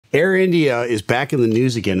Air India is back in the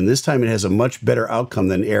news again, and this time it has a much better outcome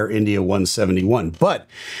than Air India 171, but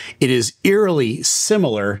it is eerily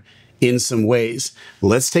similar in some ways.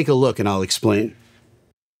 Let's take a look and I'll explain.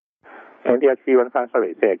 India 315,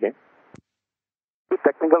 sorry, say again.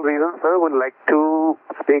 Technical reasons, sir, would like to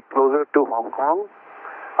stay closer to Hong Kong.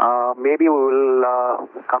 Maybe we will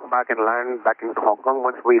come back and land back into Hong Kong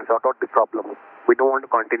once we sort out the problem. We don't want to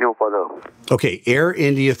continue further. Okay, Air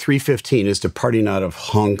India 315 is departing out of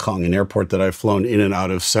Hong Kong, an airport that I've flown in and out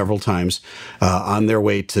of several times on their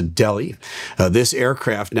way to Delhi. This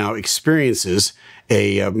aircraft now experiences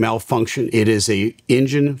a malfunction. It is a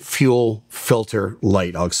engine fuel filter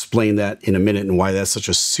light. I'll explain that in a minute and why that's such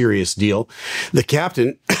a serious deal. The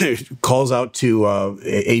captain calls out to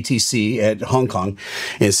ATC at Hong Kong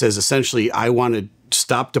and says, essentially, I want to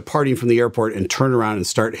stop departing from the airport and turn around and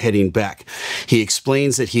start heading back. He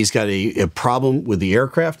explains that he's got a problem with the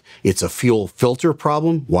aircraft. It's a fuel filter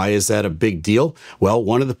problem. Why is that a big deal? Well,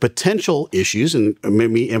 one of the potential issues, and let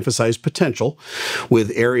me emphasize potential,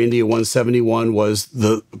 with Air India 171 was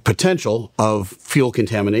the potential of fuel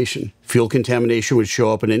contamination. Fuel contamination would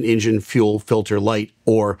show up in an engine fuel filter light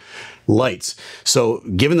or lights. So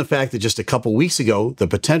given the fact that just a couple weeks ago, the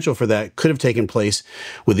potential for that could have taken place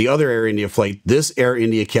with the other Air India flight, this Air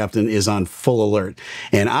India captain is on full alert.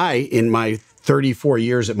 And I, in my 34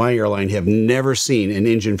 years at my airline, have never seen an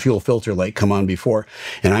engine fuel filter light come on before.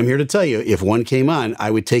 And I'm here to tell you, if one came on,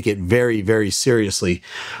 I would take it very, very seriously.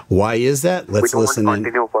 Why is that? Let's listen in.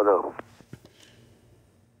 Continue further.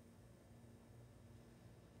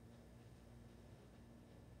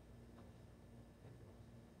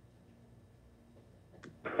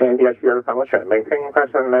 India 315, maintain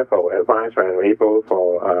present level, advise when able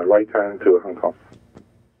for right turn to Hong Kong.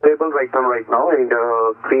 Able right turn right now in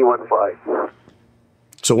the 315.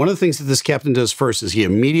 So one of the things that this captain does first is he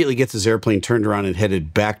immediately gets his airplane turned around and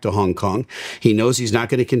headed back to Hong Kong. He knows he's not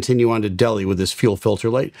going to continue on to Delhi with this fuel filter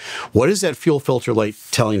light. What is that fuel filter light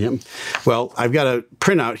telling him? Well, I've got a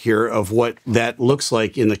printout here of what that looks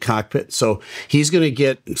like in the cockpit. So he's going to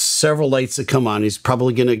get several lights that come on. He's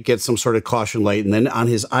probably going to get some sort of caution light. And then on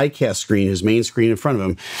his ICAS screen, his main screen in front of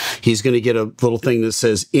him, he's going to get a little thing that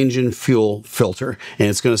says engine fuel filter. And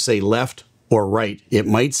it's going to say left or right. It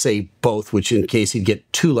might say both, which in case he'd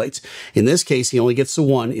get two lights. In this case, he only gets the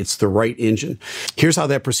one. It's the right engine. Here's how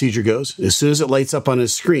that procedure goes. As soon as it lights up on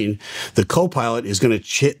his screen, the co-pilot is going to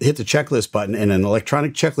hit the checklist button, and an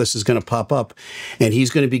electronic checklist is going to pop up, and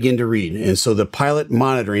he's going to begin to read. And so the pilot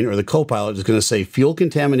monitoring, or the co-pilot, is going to say fuel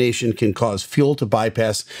contamination can cause fuel to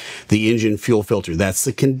bypass the engine fuel filter. That's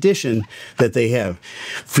the condition that they have.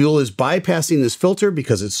 Fuel is bypassing this filter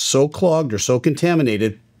because it's so clogged or so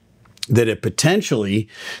contaminated that it potentially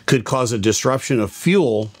could cause a disruption of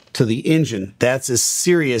fuel to the engine. That's as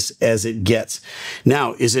serious as it gets.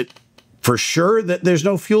 Now, is it for sure that there's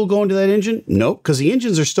no fuel going to that engine? Nope, because the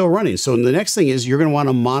engines are still running. So the next thing is you're going to want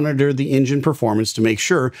to monitor the engine performance to make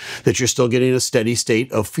sure that you're still getting a steady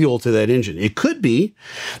state of fuel to that engine. It could be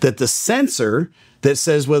that the sensor that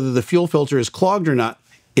says whether the fuel filter is clogged or not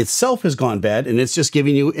itself has gone bad, and it's just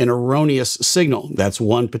giving you an erroneous signal. That's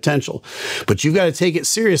one potential. But you've got to take it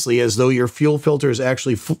seriously as though your fuel filter is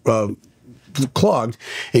actually clogged,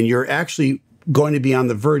 and you're actually going to be on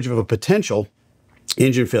the verge of a potential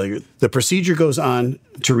engine failure. The procedure goes on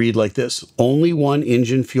to read like this. Only one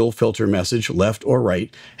engine fuel filter message, left or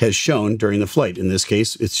right, has shown during the flight. In this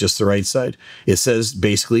case, it's just the right side. It says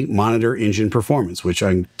basically monitor engine performance, which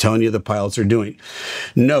I'm telling you the pilots are doing.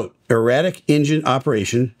 Note, erratic engine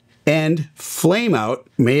operation and flame out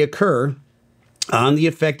may occur on the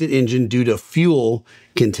affected engine due to fuel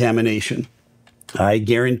contamination. I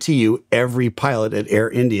guarantee you every pilot at Air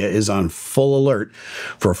India is on full alert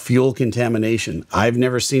for fuel contamination. I've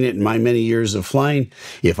never seen it in my many years of flying.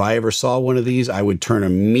 If I ever saw one of these, I would turn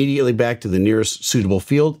immediately back to the nearest suitable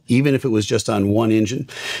field, even if it was just on one engine.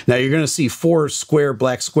 Now, you're going to see 4 square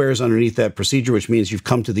black squares underneath that procedure, which means you've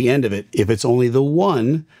come to the end of it if it's only the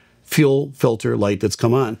one fuel filter light that's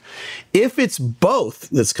come on. If it's both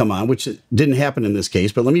that's come on, which didn't happen in this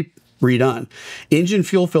case, but let me read on. Engine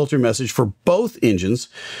fuel filter message for both engines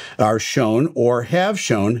are shown or have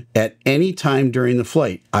shown at any time during the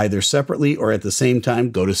flight, either separately or at the same time.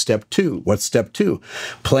 Go to step 2. What's step 2?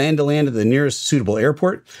 Plan to land at the nearest suitable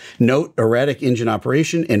airport. Note, erratic engine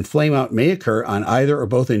operation and flame out may occur on either or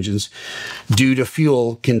both engines due to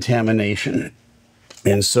fuel contamination.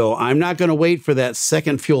 And so I'm not going to wait for that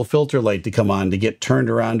second fuel filter light to come on to get turned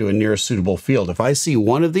around to a nearest suitable field. If I see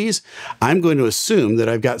one of these, I'm going to assume that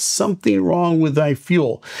I've got something wrong with my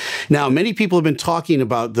fuel. Now, many people have been talking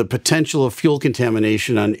about the potential of fuel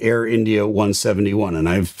contamination on Air India 171. And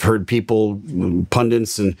I've heard people,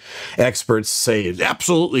 pundits and experts say it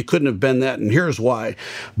absolutely couldn't have been that. And here's why.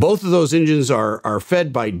 Both of those engines are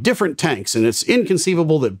fed by different tanks. And it's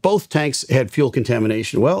inconceivable that both tanks had fuel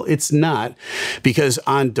contamination. Well, it's not, because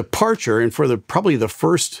on departure and for probably the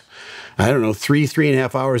first, I don't know,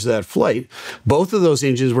 3.5 hours of that flight, both of those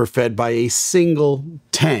engines were fed by a single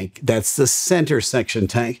tank. That's the center section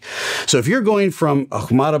tank. So if you're going from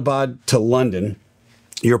Ahmedabad to London,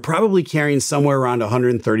 you're probably carrying somewhere around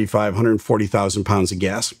 135, 140,000 pounds of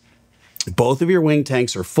gas. Both of your wing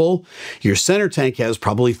tanks are full. Your center tank has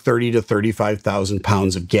probably 30 to 35,000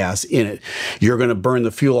 pounds of gas in it. You're going to burn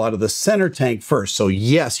the fuel out of the center tank first. So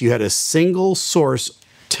yes, you had a single source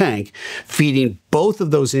tank feeding both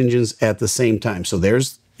of those engines at the same time. So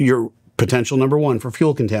there's your potential number one for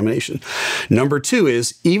fuel contamination. Number two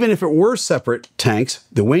is, even if it were separate tanks,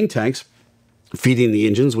 the wing tanks, feeding the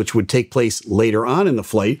engines, which would take place later on in the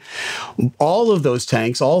flight, all of those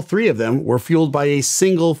tanks, all three of them, were fueled by a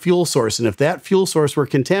single fuel source. And if that fuel source were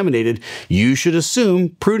contaminated, you should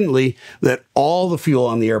assume prudently that all the fuel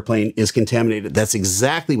on the airplane is contaminated. That's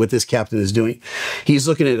exactly what this captain is doing. He's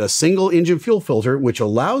looking at a single engine fuel filter, which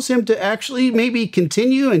allows him to actually maybe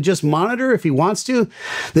continue and just monitor if he wants to.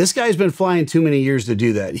 This guy's been flying too many years to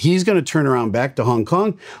do that. He's going to turn around back to Hong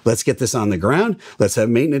Kong. Let's get this on the ground. Let's have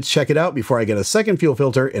maintenance check it out before I get a second fuel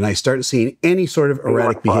filter and I start seeing any sort of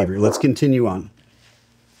erratic behavior. Let's continue on.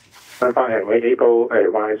 Are we able to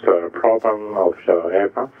advise the problem of the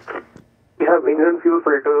aircraft? We have engine fuel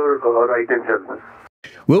filter right engine.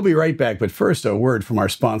 We'll be right back, but first a word from our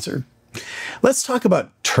sponsor. Let's talk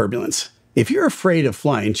about turbulence. If you're afraid of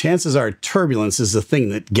flying, chances are turbulence is the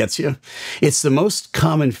thing that gets you. It's the most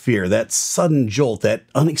common fear, that sudden jolt, that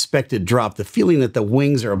unexpected drop, the feeling that the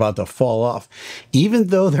wings are about to fall off, even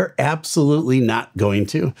though they're absolutely not going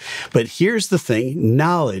to. But here's the thing,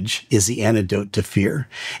 knowledge is the antidote to fear.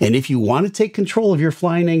 And if you want to take control of your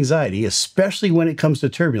flying anxiety, especially when it comes to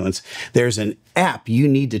turbulence, there's an app you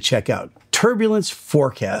need to check out. Turbulence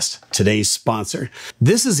Forecast, today's sponsor.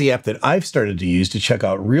 This is the app that I've started to use to check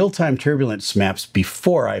out real-time turbulence maps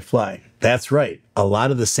before I fly. That's right. A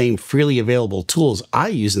lot of the same freely available tools I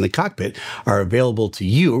use in the cockpit are available to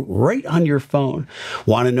you right on your phone.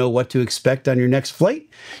 Want to know what to expect on your next flight?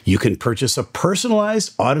 You can purchase a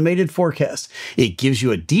personalized automated forecast. It gives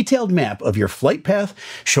you a detailed map of your flight path,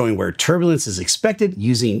 showing where turbulence is expected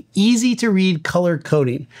using easy-to-read color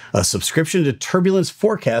coding. A subscription to Turbulence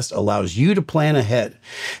Forecast allows you to plan ahead.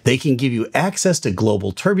 They can give you access to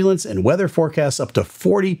global turbulence and weather forecasts up to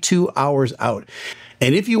 42 hours out.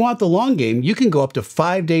 And if you want the long game, you can go up to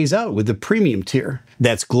 5 days out with the premium tier.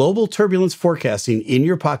 That's global turbulence forecasting in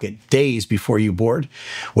your pocket days before you board.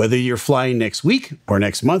 Whether you're flying next week or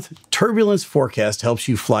next month, Turbulence Forecast helps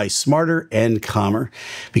you fly smarter and calmer.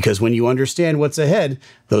 Because when you understand what's ahead,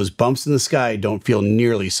 those bumps in the sky don't feel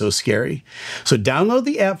nearly so scary. So download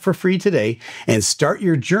the app for free today and start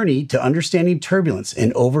your journey to understanding turbulence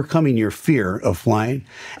and overcoming your fear of flying.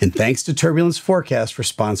 And thanks to Turbulence Forecast for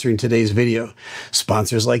sponsoring today's video.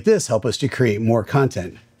 Sponsors like this help us to create more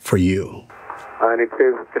content for you. And it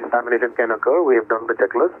says contamination can occur. We have done the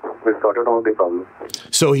checklist. We've sorted all the problems.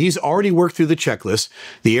 So he's already worked through the checklist.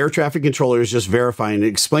 The air traffic controller is just verifying.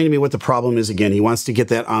 Explain to me what the problem is again. He wants to get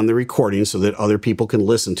that on the recording so that other people can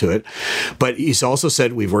listen to it. But he's also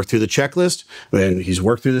said we've worked through the checklist, and he's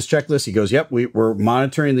worked through this checklist. He goes, yep, we're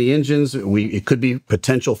monitoring the engines. It could be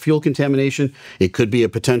potential fuel contamination. It could be a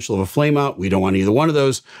potential of a flame out. We don't want either one of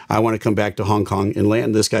those. I want to come back to Hong Kong and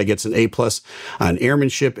land. This guy gets an A+ on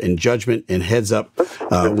airmanship and judgment and heads up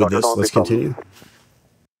with this. Let's continue.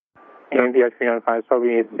 And the AI315, so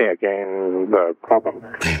we say again the problem.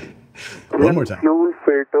 One more time. Fuel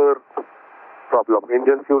filter problem.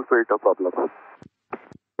 Engine fuel filter problem.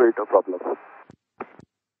 Filter problem.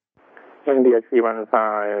 And the AI315,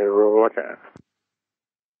 roger.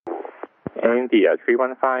 And the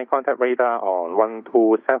AI315 contact radar on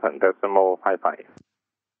 127.55.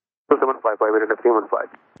 2755, we're in a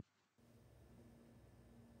 315.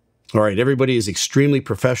 All right, everybody is extremely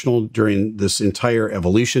professional during this entire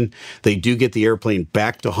evolution. They do get the airplane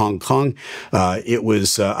back to Hong Kong. It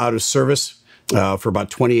was out of service for about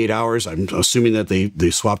 28 hours. I'm assuming that they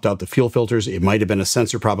swapped out the fuel filters. It might have been a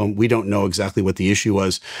sensor problem. We don't know exactly what the issue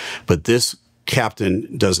was, but this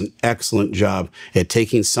captain does an excellent job at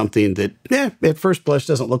taking something that at first blush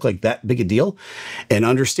doesn't look like that big a deal, and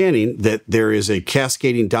understanding that there is a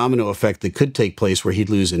cascading domino effect that could take place where he'd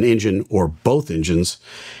lose an engine or both engines.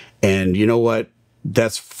 And you know what?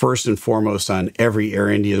 That's first and foremost on every Air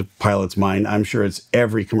India pilot's mind. I'm sure it's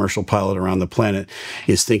every commercial pilot around the planet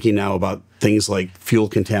is thinking now about things like fuel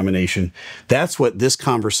contamination. That's what this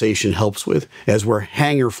conversation helps with as we're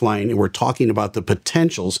hangar flying and we're talking about the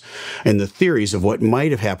potentials and the theories of what might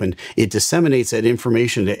have happened. It disseminates that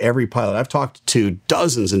information to every pilot. I've talked to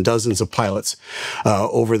dozens and dozens of pilots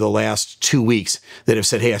over the last 2 weeks that have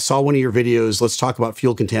said, hey, I saw one of your videos. Let's talk about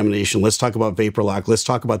fuel contamination. Let's talk about vapor lock. Let's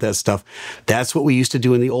talk about that stuff. That's what we used to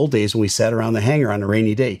do in the old days when we sat around the hangar on a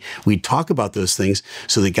rainy day. We'd talk about those things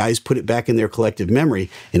so the guys put it back in their collective memory.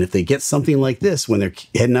 And if they get something like this when they're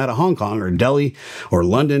heading out of Hong Kong or Delhi or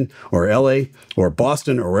London or LA or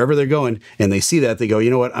Boston or wherever they're going, and they see that, they go, you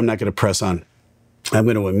know what, I'm not going to press on. I'm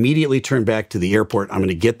going to immediately turn back to the airport. I'm going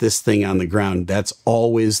to get this thing on the ground. That's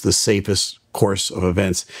always the safest course of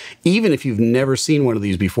events, even if you've never seen one of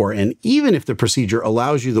these before, and even if the procedure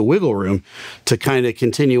allows you the wiggle room to kind of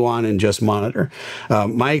continue on and just monitor.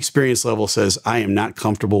 My experience level says I am not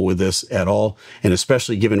comfortable with this at all, and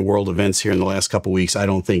especially given world events here in the last couple of weeks, I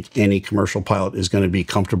don't think any commercial pilot is going to be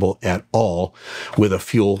comfortable at all with a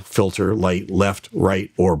fuel filter light left,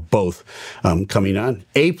 right, or both coming on.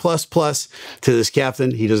 A++ to this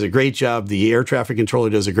captain. He does a great job. The air traffic controller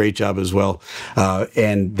does a great job as well,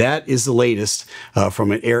 and that is the latest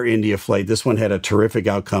from an Air India flight. This one had a terrific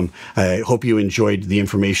outcome. I hope you enjoyed the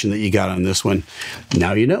information that you got on this one.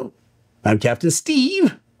 Now you know. I'm Captain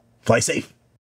Steeve. Fly safe.